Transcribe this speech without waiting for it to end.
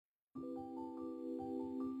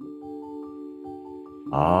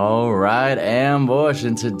All right, Ambush,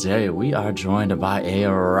 and today we are joined by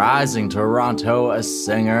a rising Toronto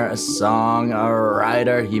singer,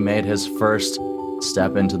 songwriter. He made his first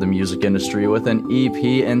step into the music industry with an EP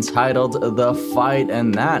entitled The Fight,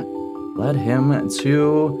 and that led him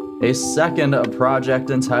to a second project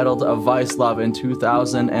entitled Vice Love in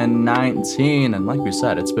 2019. And like we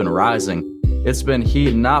said, it's been rising, it's been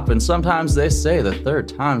heating up, and sometimes they say the third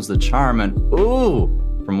time's the charm, and ooh,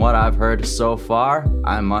 from what I've heard so far,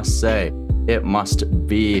 I must say, it must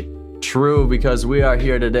be true, because we are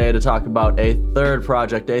here today to talk about a third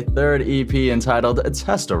project, a third EP entitled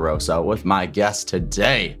Testarossa, with my guest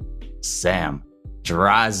today, Sam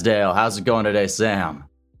Drysdale. How's it going today, Sam?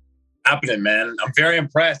 Happening, man. I'm very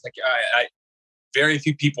impressed. I very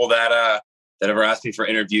few people that ever asked me for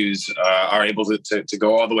interviews are able to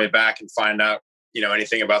go all the way back and find out,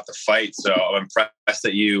 anything about the fight. So I'm impressed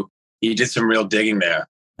that you did some real digging there.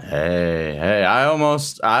 Hey,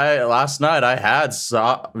 last night I had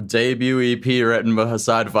debut EP written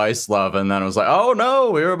beside Vice Love, and then I was like, oh no,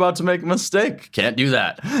 we were about to make a mistake. Can't do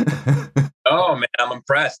that. Oh man, I'm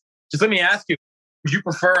impressed. Just let me ask you, would you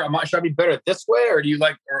prefer, should I be better this way, or do you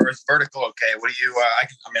like, or is vertical okay? What do you, I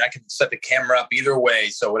can set the camera up either way,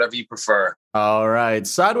 so whatever you prefer. All right,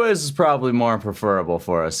 sideways is probably more preferable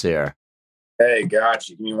for us here. Hey, got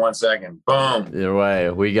you. Give me 1 second. Boom. Either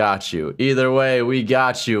way, we got you.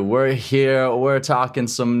 We're here. We're talking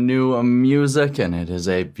some new music, and it is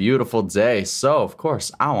a beautiful day. So, of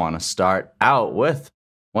course, I want to start out with,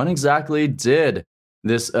 when exactly did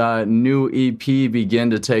this new EP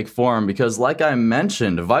begin to take form? Because like I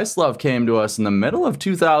mentioned, Vice Love came to us in the middle of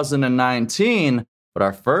 2019, but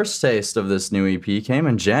our first taste of this new EP came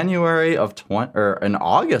in August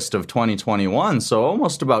of 2021. So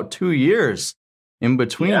almost about 2 years in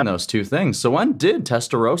between those two things. So when did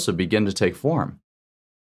Testarossa begin to take form?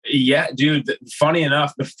 Yeah, dude. Funny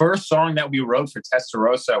enough, the first song that we wrote for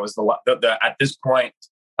Testarossa was the at this point,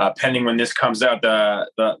 pending when this comes out,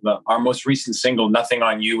 our most recent single, "Nothing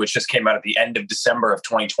on You," which just came out at the end of December of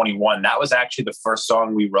 2021. That was actually the first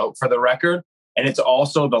song we wrote for the record. And it's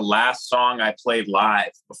also the last song I played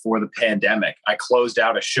live before the pandemic. I closed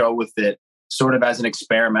out a show with it sort of as an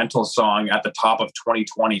experimental song at the top of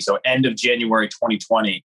 2020. So end of January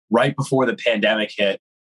 2020, right before the pandemic hit,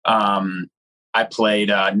 I played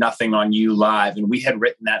Nothing on You live. And we had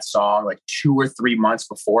written that song like 2 or 3 months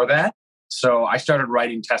before that. So I started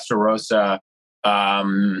writing Testarossa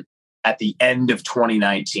at the end of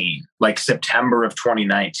 2019, like September of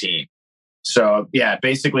 2019. So yeah, it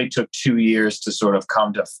basically took 2 years to sort of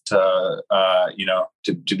come to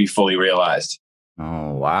be fully realized.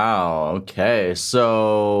 Oh, wow. Okay.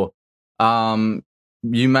 So,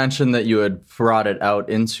 you mentioned that you had brought it out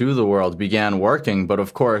into the world, began working, but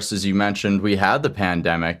of course, as you mentioned, we had the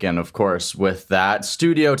pandemic, and of course, with that,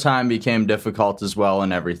 studio time became difficult as well,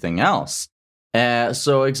 and everything else.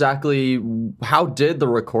 So exactly how did the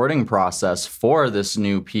recording process for this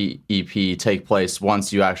new EP take place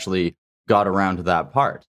once you actually got around to that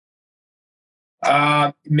part?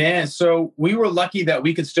 Man, so we were lucky that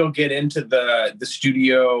we could still get into the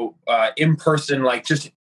studio in person, like just,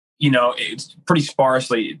 it's pretty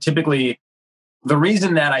sparsely. Typically, the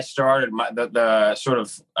reason that I started the sort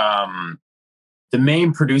of the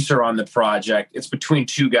main producer on the project, it's between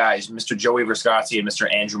two guys, Mr. Joey Verscazzi and Mr.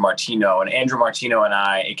 Andrew Martino. And Andrew Martino and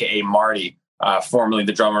I, aka Marty, formerly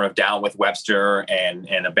the drummer of Down with Webster and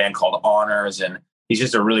a band called Honors, and he's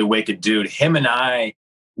just a really wicked dude. Him and I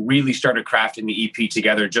really started crafting the EP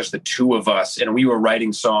together, just the two of us. And we were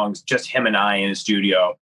writing songs, just him and I in the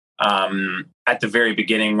studio at the very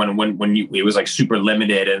beginning when it was like super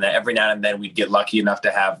limited. And every now and then we'd get lucky enough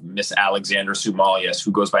to have Miss Alexandra Soumalias,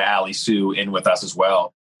 who goes by Ali Sue, in with us as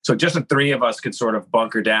well. So just the three of us could sort of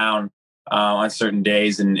bunker down on certain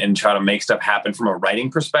days and try to make stuff happen from a writing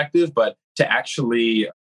perspective. But to actually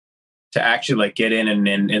like get in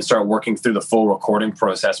and start working through the full recording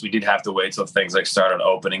process, we did have to wait till things like started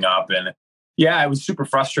opening up. And yeah, it was super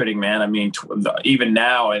frustrating, man. I mean, even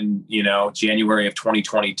now in, January of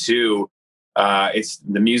 2022, it's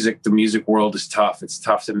the music world is tough. It's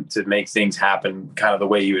tough to make things happen kind of the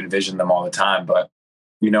way you envision them all the time. But,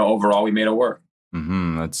 overall we made it work.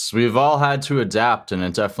 Mm-hmm. We've all had to adapt, and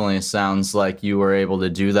it definitely sounds like you were able to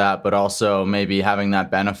do that, but also maybe having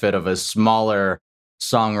that benefit of a smaller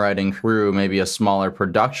songwriting crew, maybe a smaller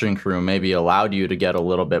production crew, maybe allowed you to get a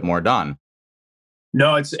little bit more done.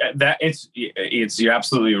 No, you're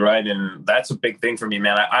absolutely right. And that's a big thing for me,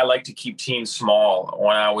 man. I like to keep teams small.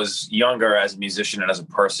 When I was younger as a musician and as a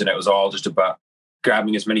person, it was all just about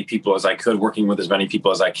grabbing as many people as I could, working with as many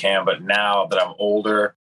people as I can. But now that I'm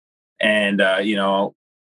older and,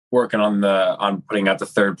 working on putting out the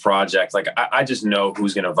third project, like I just know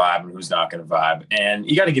who's going to vibe and who's not going to vibe, and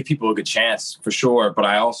you got to give people a good chance for sure. But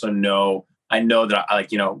I also know that I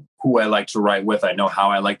like, who I like to write with. I know how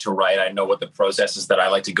I like to write. I know what the processes that I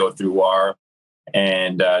like to go through are,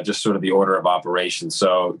 and just sort of the order of operations.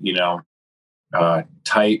 So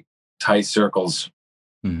tight circles,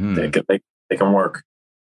 they can work.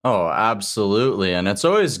 Oh, absolutely. And it's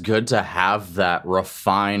always good to have that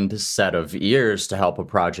refined set of ears to help a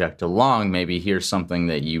project along, maybe hear something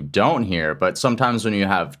that you don't hear. But sometimes when you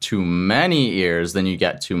have too many ears, then you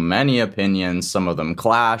get too many opinions. Some of them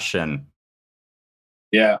clash. And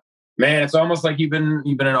yeah, man, it's almost like you've been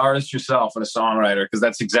an artist yourself and a songwriter,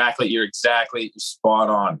 because you're exactly spot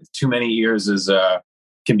on. Too many ears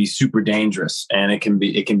can be super dangerous, and it can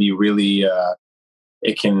be really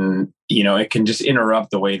it can just interrupt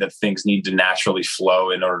the way that things need to naturally flow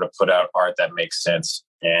in order to put out art that makes sense.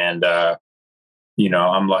 And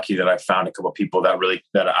I'm lucky that I found a couple of people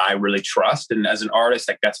that I really trust. And as an artist,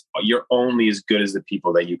 like, you're only as good as the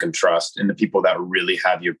people that you can trust and the people that really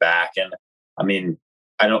have your back. And I mean,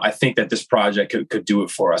 I think that this project could do it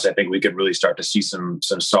for us. I think we could really start to see some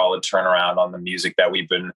solid turnaround on the music that we've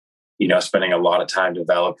been, spending a lot of time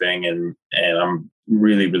developing. And I'm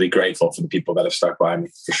really, really grateful for the people that have stuck by me,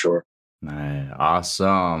 for sure.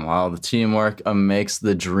 Awesome. Well, the teamwork makes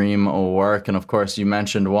the dream work. And of course, you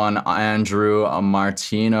mentioned one, Andrew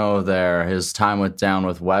Martino there, his time with Down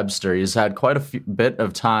with Webster. He's had quite a bit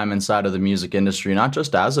of time inside of the music industry, not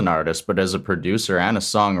just as an artist, but as a producer and a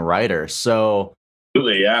songwriter. So,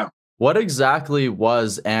 absolutely, yeah. What exactly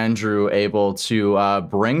was Andrew able to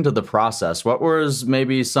bring to the process? What was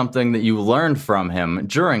maybe something that you learned from him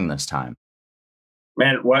during this time?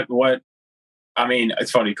 Man, I mean,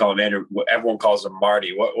 it's funny you call him Andrew. Everyone calls him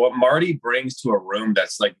Marty. What Marty brings to a room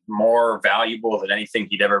that's like more valuable than anything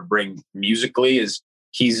he'd ever bring musically is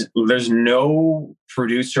there's no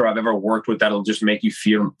producer I've ever worked with that'll just make you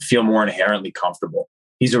feel more inherently comfortable.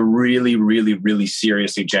 He's a really, really, really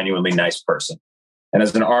seriously, genuinely nice person. And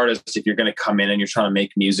as an artist, if you're going to come in and you're trying to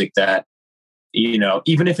make music that,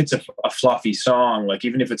 even if it's a fluffy song, like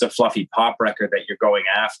even if it's a fluffy pop record that you're going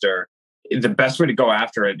after, the best way to go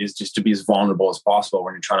after it is just to be as vulnerable as possible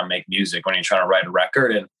when you're trying to make music, when you're trying to write a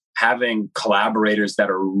record, and having collaborators that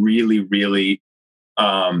are really, really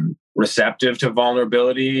receptive to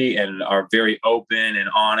vulnerability and are very open and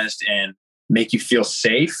honest and make you feel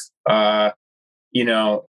safe.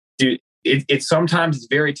 It's sometimes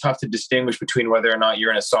very tough to distinguish between whether or not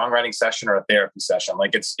you're in a songwriting session or a therapy session.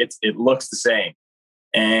 Like it looks the same.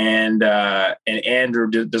 And Andrew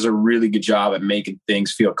does a really good job at making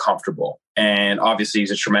things feel comfortable. And obviously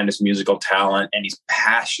he's a tremendous musical talent and he's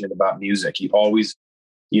passionate about music. He always,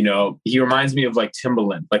 he reminds me of like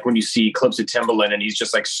Timbaland, like when you see clips of Timbaland and he's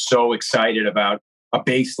just like so excited about a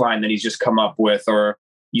bass line that he's just come up with, or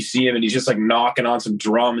you see him and he's just like knocking on some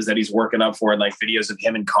drums that he's working up for, and like videos of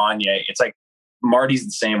him and Kanye. It's like Marty's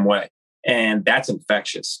the same way. And that's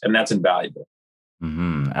infectious and that's invaluable.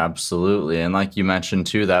 Absolutely. And like you mentioned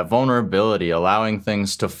too, that vulnerability, allowing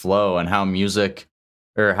things to flow, and how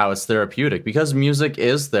it's therapeutic, because music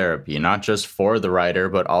is therapy, not just for the writer,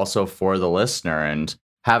 but also for the listener. And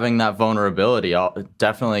having that vulnerability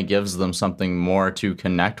definitely gives them something more to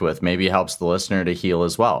connect with, maybe helps the listener to heal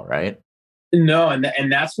as well, right? No,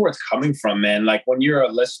 and that's where it's coming from, man. Like when you're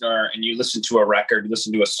a listener and you listen to a record, you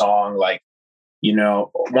listen to a song, like,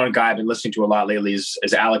 one guy I've been listening to a lot lately is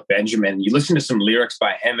Alec Benjamin. You listen to some lyrics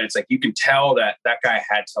by him and it's like, you can tell that guy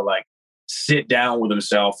had to like sit down with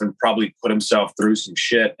himself and probably put himself through some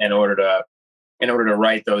shit in order to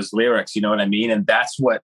write those lyrics. You know what I mean? And that's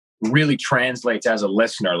what really translates as a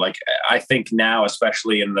listener. Like I think now,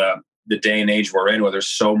 especially in the day and age we're in, where there's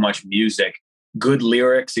so much music, good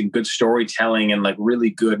lyrics and good storytelling and like really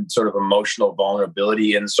good sort of emotional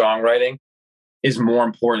vulnerability in songwriting is more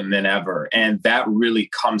important than ever. And that really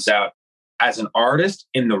comes out as an artist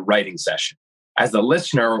in the writing session. As the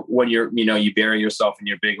listener, when you bury yourself in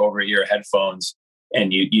your big over-ear headphones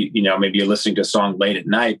and you maybe you're listening to a song late at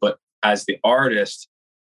night, but as the artist,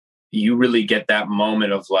 you really get that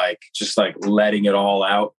moment of like, just like letting it all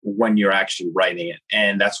out when you're actually writing it.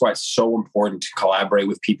 And that's why it's so important to collaborate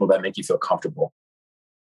with people that make you feel comfortable.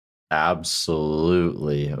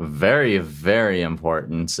 Absolutely. Very, very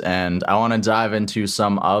important. And I want to dive into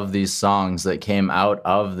some of these songs that came out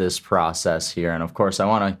of this process here. And of course, I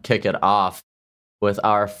want to kick it off with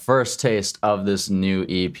our first taste of this new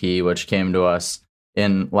EP, which came to us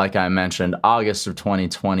in, like I mentioned, August of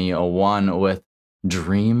 2021 with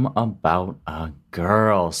Dream About a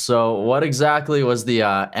Girl. So what exactly was the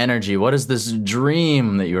energy? What is this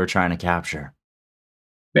dream that you were trying to capture?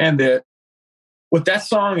 Man, what that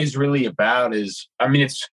song is really about is, I mean,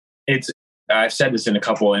 it's I've said this in a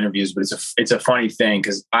couple of interviews, but it's a funny thing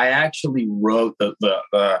because I actually wrote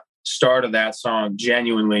the start of that song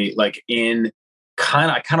genuinely like I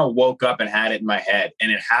kind of woke up and had it in my head.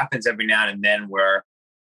 And it happens every now and then where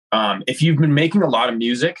if you've been making a lot of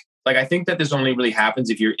music, like I think that this only really happens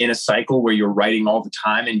if you're in a cycle where you're writing all the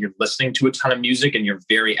time and you're listening to a ton of music and you're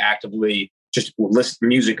very actively just listen to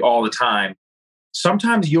music all the time.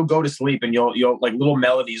 Sometimes you'll go to sleep and you'll like little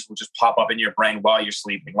melodies will just pop up in your brain while you're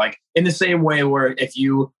sleeping. Like in the same way where if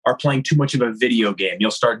you are playing too much of a video game,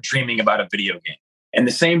 you'll start dreaming about a video game. And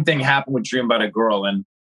the same thing happened with Dream About a Girl.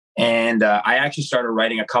 And I actually started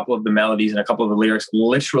writing a couple of the melodies and a couple of the lyrics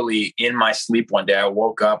literally in my sleep one day. I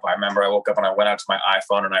woke up and I went out to my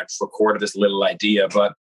iPhone and I just recorded this little idea.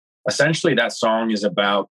 But essentially that song is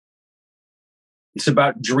about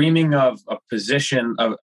dreaming of a position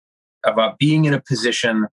about being in a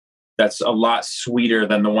position that's a lot sweeter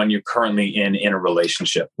than the one you're currently in a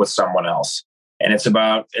relationship with someone else. And it's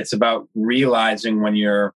about realizing when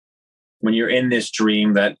you're in this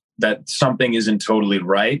dream that something isn't totally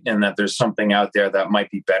right and that there's something out there that might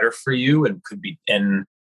be better for you and could be, and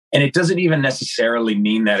it doesn't even necessarily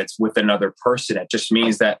mean that it's with another person. It just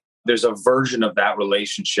means that there's a version of that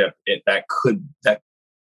relationship that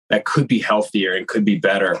could be healthier and could be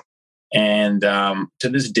better. And to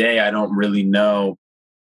this day, I don't really know,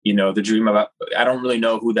 the dream about, I don't really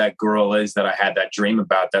know who that girl is that I had that dream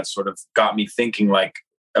about that sort of got me thinking like,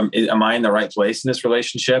 am I in the right place in this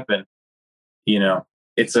relationship? And,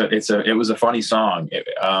 it was a funny song.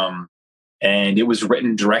 And it was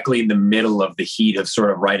written directly in the middle of the heat of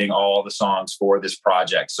sort of writing all the songs for this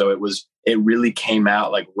project. So it really came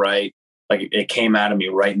out it came out of me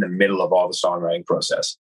right in the middle of all the songwriting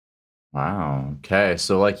process. Wow. Okay.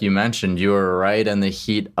 So like you mentioned, you were right in the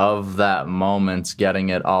heat of that moment, getting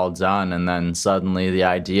it all done. And then suddenly the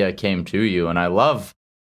idea came to you. And I love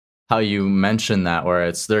how you mentioned that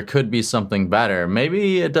where there could be something better.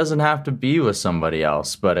 Maybe it doesn't have to be with somebody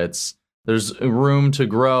else, but there's room to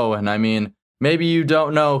grow. And I mean, maybe you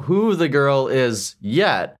don't know who the girl is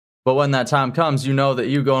yet, but when that time comes, you know that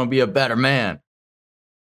you're going to be a better man.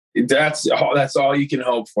 That's all you can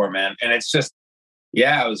hope for, man. And it's just,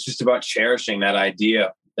 it was just about cherishing that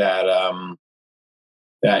idea that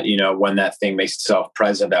when that thing makes itself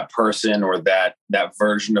present, that person or that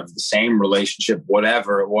version of the same relationship,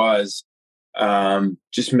 whatever it was,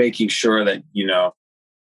 just making sure that,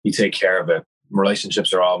 you take care of it.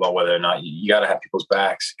 Relationships are all about whether or not you got to have people's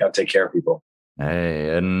backs, got to take care of people.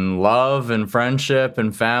 Hey, and love and friendship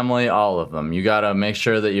and family, all of them. You got to make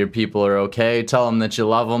sure that your people are okay. Tell them that you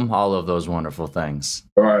love them. All of those wonderful things.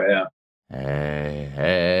 Sure, yeah.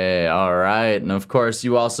 Hey, all right. And of course,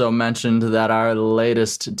 you also mentioned that our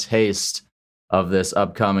latest taste of this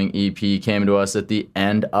upcoming EP came to us at the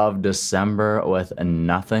end of December with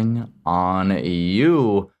Nothing on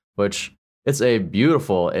You, which it's a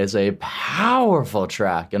powerful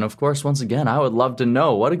track. And of course, once again, I would love to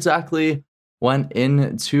know what exactly went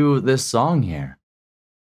into this song here.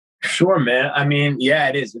 Sure, man. I mean, yeah,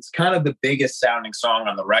 it is. It's kind of the biggest sounding song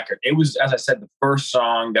on the record. It was, as I said, the first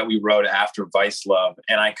song that we wrote after Vice Love.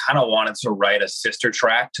 And I kind of wanted to write a sister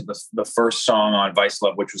track to the first song on Vice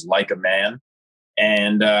Love, which was Like a Man.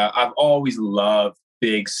 And I've always loved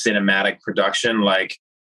big cinematic production. Like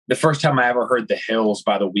the first time I ever heard The Hills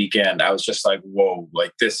by The Weeknd, I was just like, whoa,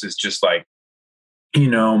 like this is just like,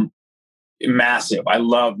 massive. I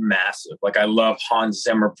love massive. Like I love Hans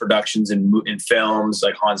Zimmer productions in films,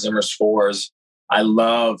 like Hans Zimmer scores. I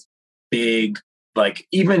love big, like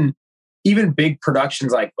even big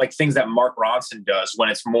productions, like things that Mark Ronson does when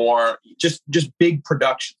it's more just big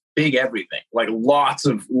production, big everything, like lots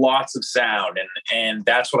of sound, and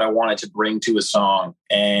that's what I wanted to bring to a song.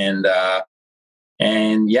 And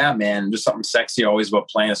yeah, man, just something sexy always about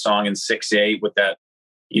playing a song in 6/8 with that.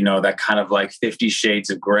 That kind of like 50 Shades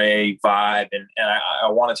of Grey vibe. And I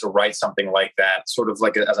wanted to write something like that, sort of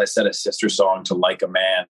like, as I said, a sister song to Like a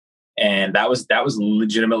Man. And that was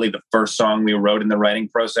legitimately the first song we wrote in the writing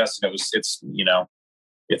process. And it's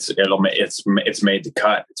made the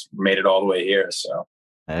cut. It's made it all the way here. So,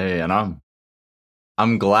 hey, and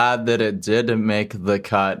I'm glad that it did make the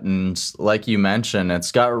cut. And like you mentioned,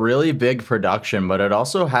 it's got really big production, but it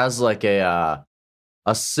also has like a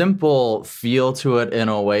simple feel to it in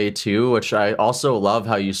a way too, which I also love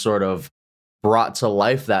how you sort of brought to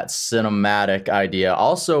life that cinematic idea,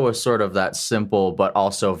 also with sort of that simple but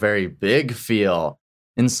also very big feel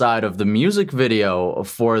inside of the music video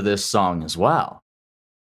for this song as well.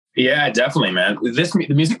 Yeah, definitely, man. The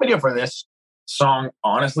music video for this song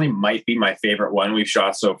honestly might be my favorite one we've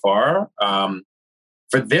shot so far.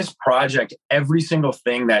 for this project, every single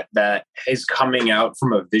thing that is coming out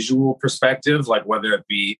from a visual perspective, like whether it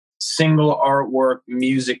be single artwork,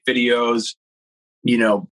 music videos,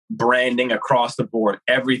 branding across the board,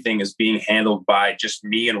 everything is being handled by just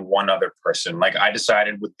me and one other person. Like I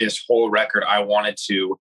decided with this whole record, I wanted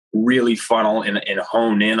to really funnel and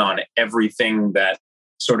hone in on everything that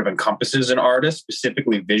sort of encompasses an artist,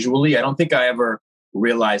 specifically visually. I don't think I ever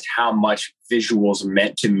realized how much visuals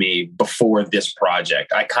meant to me before this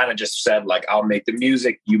project. I kind of just said, like, I'll make the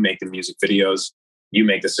music, you make the music videos, you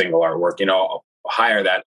make the single artwork, I'll hire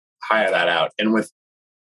that out. And with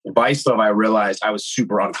Vice Love, I realized I was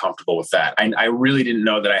super uncomfortable with that. I really didn't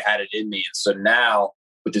know that I had it in me. And so now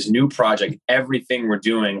with this new project, everything we're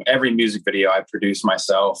doing, every music video I produce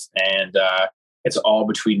myself, and it's all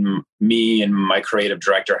between me and my creative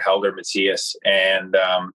director, Helder Matthias. And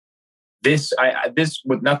this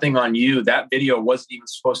with Nothing on You, that video wasn't even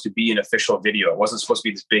supposed to be an official video. It wasn't supposed to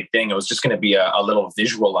be this big thing. It was just going to be a little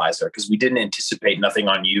visualizer, because we didn't anticipate Nothing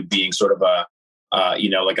on You being sort of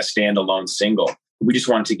like a standalone single. We just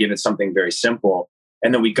wanted to give it something very simple.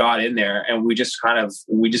 And then we got in there and we just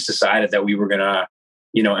decided that we were going to,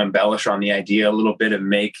 embellish on the idea a little bit and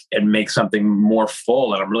make something more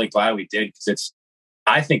full. And I'm really glad we did, because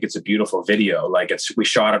I think it's a beautiful video. Like we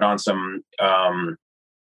shot it on some,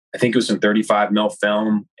 I think it was some 35 mil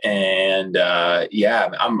film. And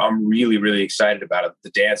I'm really, really excited about it.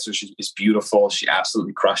 The dancer is beautiful. She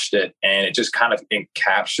absolutely crushed it. And it just kind of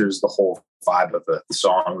captures the whole vibe of the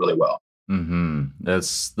song really well.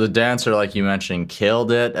 It's the dancer, like you mentioned,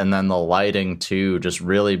 killed it, and then the lighting too just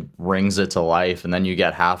really brings it to life. And then you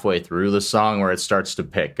get halfway through the song where it starts to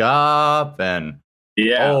pick up, and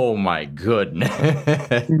oh my goodness.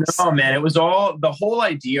 No, man, it was the whole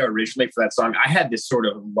idea originally for that song. I had this sort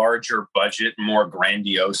of larger budget, more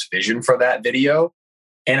grandiose vision for that video.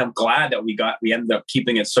 And I'm glad that we ended up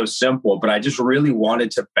keeping it so simple, but I just really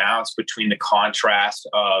wanted to bounce between the contrast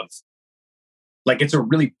of, like, it's a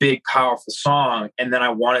really big, powerful song. And then I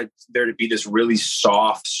wanted there to be this really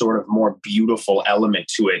soft, sort of more beautiful element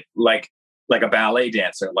to it, like a ballet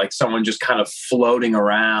dancer, like someone just kind of floating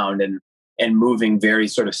around and moving very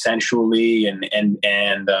sort of sensually and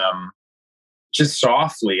just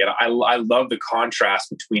softly. And I love the contrast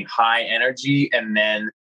between high energy and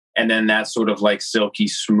then that sort of like silky,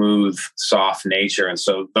 smooth, soft nature. And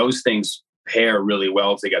so those things pair really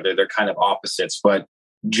well together. They're kind of opposites, but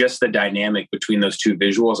just the dynamic between those two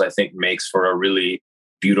visuals, I think, makes for a really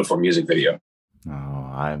beautiful music video.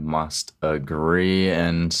 Oh, I must agree.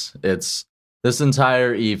 And this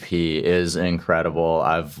entire EP is incredible.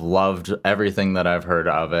 I've loved everything that I've heard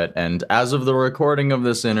of it. And as of the recording of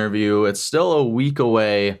this interview, it's still a week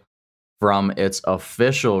away from its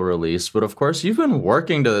official release. But of course, you've been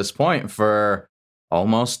working to this point for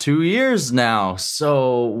almost 2 years now.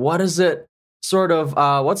 So what is it? Sort of,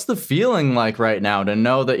 what's the feeling like right now to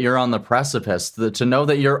know that you're on the precipice, to know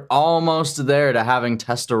that you're almost there to having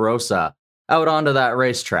Testarossa out onto that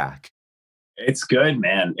racetrack? It's good,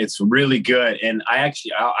 man. It's really good. And I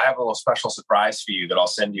have a little special surprise for you that I'll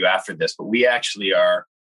send you after this, but we're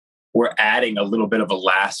adding a little bit of a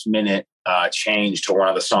last minute change to one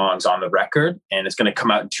of the songs on the record. And it's going to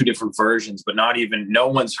come out in 2 different versions, but no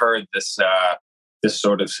one's heard this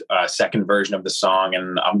sort of second version of the song,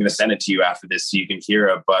 and I'm going to send it to you after this so you can hear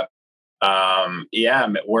it. But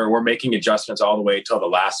we're making adjustments all the way till the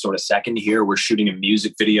last sort of second here. We're shooting a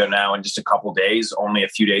music video now in just a couple days, only a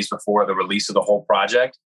few days before the release of the whole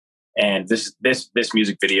project. And this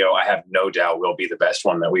music video, I have no doubt, will be the best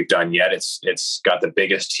one that we've done yet. It's got the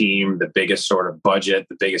biggest team, the biggest sort of budget,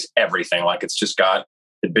 the biggest everything. Like, it's just got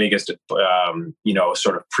the biggest,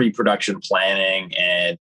 sort of pre-production planning,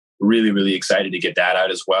 and really, really excited to get that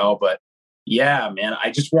out as well. But yeah, man,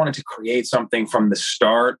 I just wanted to create something from the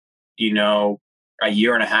start, a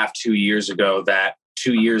year and a half, 2 years ago, that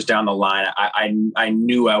 2 years down the line, I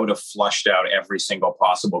knew I would have flushed out every single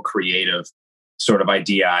possible creative sort of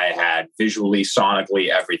idea I had, visually, sonically,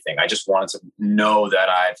 everything. I just wanted to know that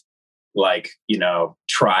I've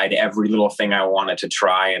tried every little thing I wanted to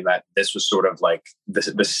try, and that this was sort of like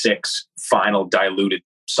the 6 final diluted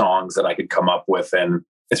songs that I could come up with. And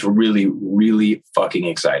it's really, really fucking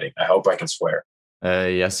exciting. I hope I can swear.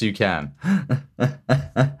 Yes, you can.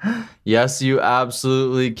 Yes, you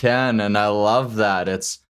absolutely can. And I love that.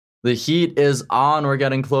 The heat is on. We're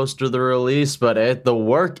getting close to the release, but the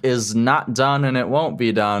work is not done, and it won't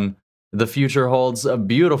be done. The future holds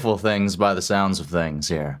beautiful things by the sounds of things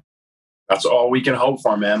here. That's all we can hope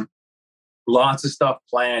for, man. Lots of stuff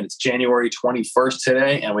planned. It's January 21st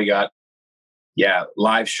today, and we got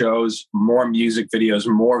live shows, more music videos,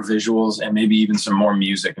 more visuals, and maybe even some more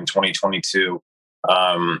music in 2022.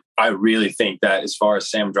 I really think that as far as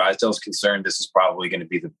Sam Drysdale is concerned, this is probably going to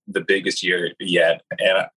be the biggest year yet.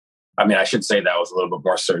 And I mean, I should say that with a little bit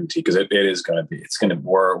more certainty, because it is going to be. It's going to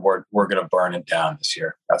we're going to burn it down this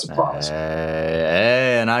year. That's a promise.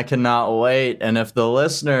 Hey, and I cannot wait. And if the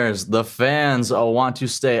listeners, the fans, want to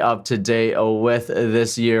stay up to date with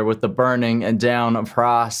this year, with the burning down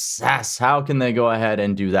process, how can they go ahead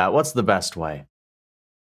and do that? What's the best way?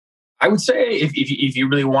 I would say if you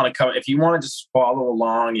really want to come, if you want to just follow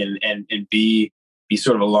along and be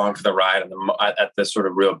sort of along for the ride at the sort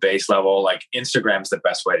of real base level, like Instagram is the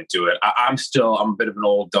best way to do it. I'm a bit of an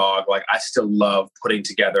old dog. Like I still love putting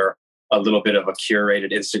together a little bit of a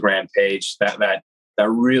curated Instagram page that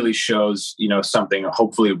really shows, something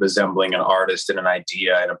hopefully resembling an artist and an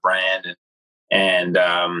idea and a brand. And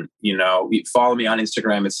follow me on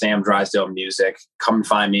Instagram at Sam Drysdale Music. Come and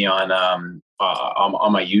find me on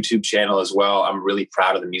my YouTube channel as well. I'm really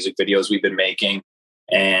proud of the music videos we've been making.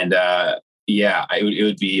 And it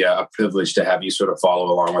would be a privilege to have you sort of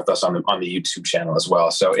follow along with us on the YouTube channel as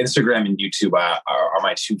well. So Instagram and YouTube are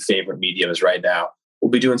my two favorite mediums right now. We'll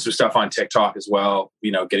be doing some stuff on TikTok as well,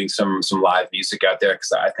 getting some live music out there,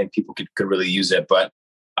 because I think people could really use it. But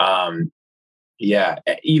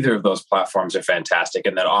either of those platforms are fantastic.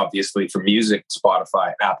 And then obviously for music,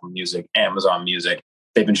 Spotify, Apple Music, Amazon Music,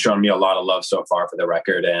 they've been showing me a lot of love so far for the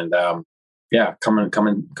record. And come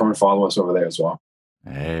and follow us over there as well.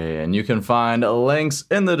 Hey, and you can find links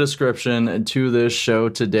in the description to this show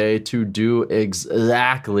today to do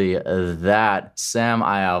exactly that. Sam,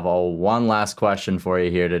 I have one last question for you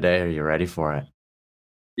here today. Are you ready for it?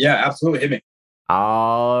 Yeah, absolutely. Hit me.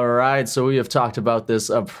 All right. So we have talked about this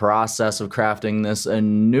process of crafting this a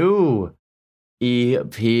new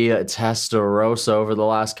EP, Testarossa, over the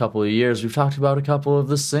last couple of years. We've talked about a couple of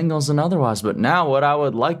the singles and otherwise, but now what I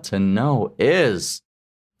would like to know is,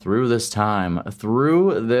 through this time,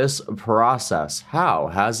 through this process, how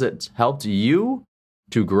has it helped you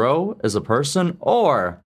to grow as a person,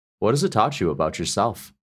 or what has it taught you about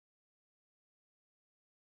yourself?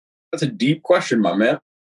 That's a deep question, my man.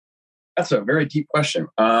 That's a very deep question.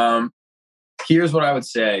 Here's what I would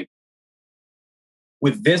say.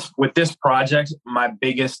 With this project, my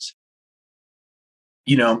biggest,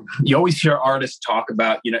 you always hear artists talk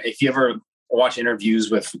about, if you ever watch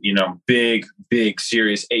interviews with, big,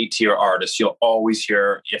 serious A-tier artists, you'll always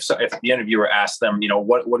hear, if the interviewer asks them,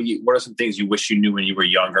 what are some things you wish you knew when you were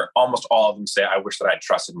younger? Almost all of them say, I wish that I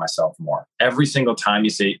trusted myself more. Every single time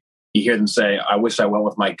you hear them say, I wish I went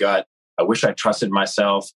with my gut. I wish I trusted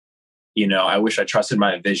myself. I wish I trusted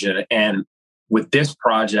my vision. And with this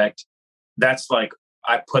project, that's like,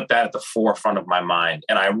 I put that at the forefront of my mind.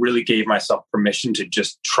 And I really gave myself permission to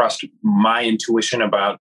just trust my intuition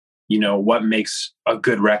about, what makes a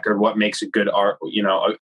good record, what makes a good art,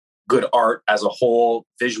 a good art as a whole,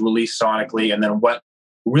 visually, sonically, and then what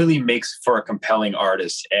really makes for a compelling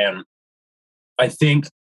artist. And I think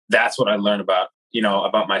that's what I learned about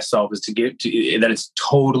myself, is that it's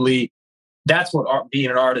totally, that's what being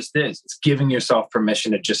an artist is. It's giving yourself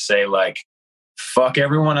permission to just say, like, fuck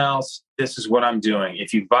everyone else. This is what I'm doing.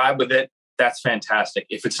 If you vibe with it, that's fantastic.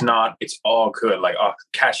 If it's not, it's all good. Like, I'll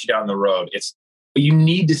catch you down the road. But you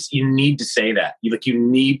need to say that. You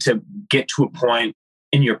need to get to a point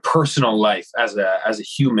in your personal life as a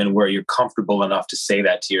human where you're comfortable enough to say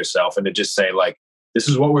that to yourself, and to just say, like, this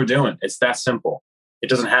is what we're doing. It's that simple. It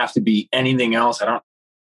doesn't have to be anything else. I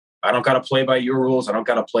don't got to play by your rules. I don't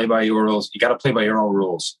got to play by your rules. You got to play by your own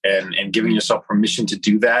rules, and giving yourself permission to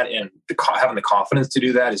do that, and having the confidence to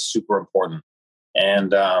do that is super important.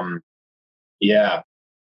 And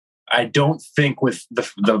I don't think with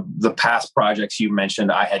the past projects you mentioned,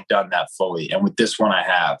 I had done that fully. And with this one I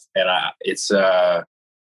have, and I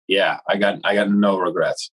got no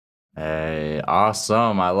regrets. Hey,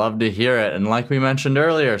 awesome. I love to hear it. And like we mentioned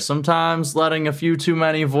earlier, sometimes letting a few too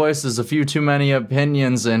many voices, a few too many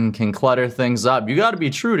opinions in can clutter things up. You got to be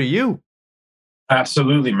true to you.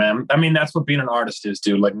 Absolutely, man. I mean, that's what being an artist is,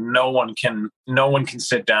 dude. Like, no one can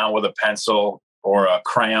sit down with a pencil or a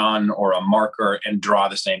crayon or a marker and draw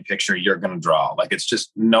the same picture you're going to draw. Like, it's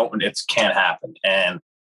just it can't happen. And,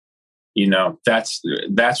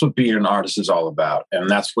 that's what being an artist is all about. And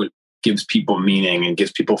that's what gives people meaning and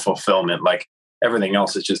gives people fulfillment. Like, everything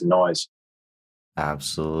else is just noise.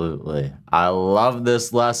 Absolutely. I love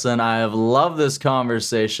this lesson. I have loved this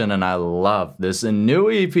conversation, and I love this new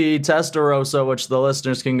EP, Testarossa, which the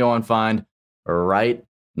listeners can go and find right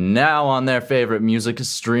now on their favorite music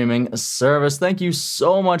streaming service. Thank you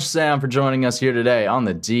so much, Sam, for joining us here today on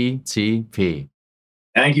the DTP.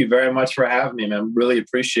 Thank you very much for having me, man. Really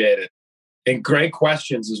appreciate it. And great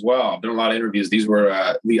questions as well. I've done a lot of interviews. These were,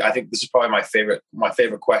 I think this is probably my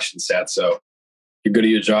favorite question set. So you're good at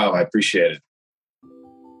your job. I appreciate it.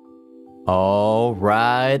 All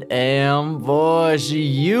right, Ambush,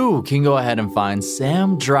 you can go ahead and find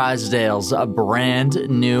Sam Drysdale's brand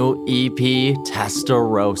new EP,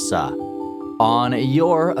 Testarossa, on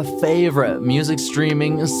your favorite music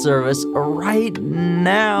streaming service right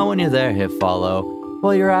now. When you're there, hit follow.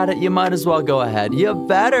 While you're at it, you might as well go ahead. You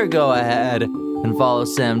better go ahead and follow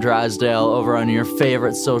Sam Drysdale over on your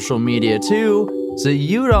favorite social media too, so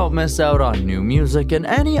you don't miss out on new music and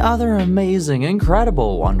any other amazing,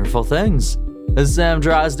 incredible, wonderful things that Sam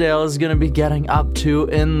Drysdale is going to be getting up to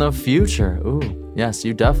in the future. Ooh, yes,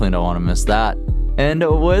 you definitely don't want to miss that. And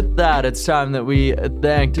with that, it's time that we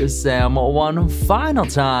thanked Sam one final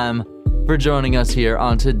time for joining us here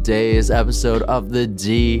on today's episode of the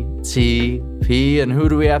DTP. And who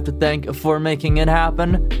do we have to thank for making it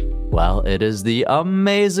happen? Well, it is the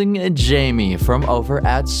amazing Jamie from over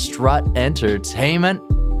at Strut Entertainment.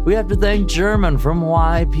 We have to thank German from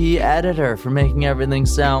YP Editor for making everything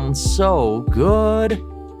sound so good.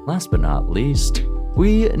 Last but not least,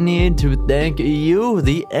 we need to thank you,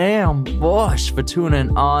 the Ambush, for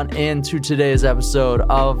tuning on into today's episode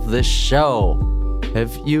of the show.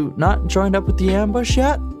 Have you not joined up with the Ambush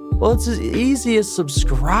yet? Well, it's as easy as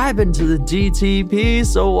subscribing to the DTP,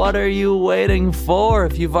 so what are you waiting for?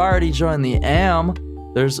 If you've already joined the AM,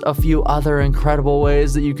 there's a few other incredible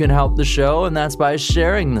ways that you can help the show, and that's by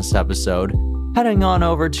sharing this episode, heading on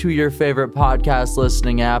over to your favorite podcast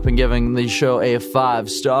listening app and giving the show a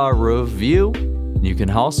 5-star review. You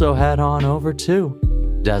can also head on over to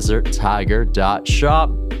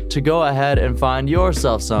deserttiger.shop to go ahead and find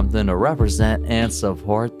yourself something to represent and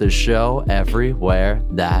support the show everywhere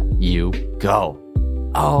that you go.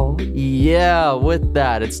 Oh yeah, with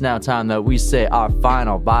that, it's now time that we say our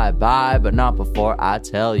final bye-bye, but not before I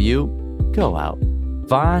tell you, go out,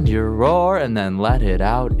 find your roar, and then let it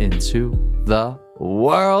out into the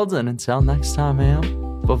world. And until next time,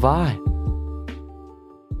 bye-bye.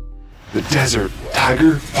 The Desert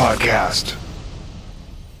Tiger Podcast.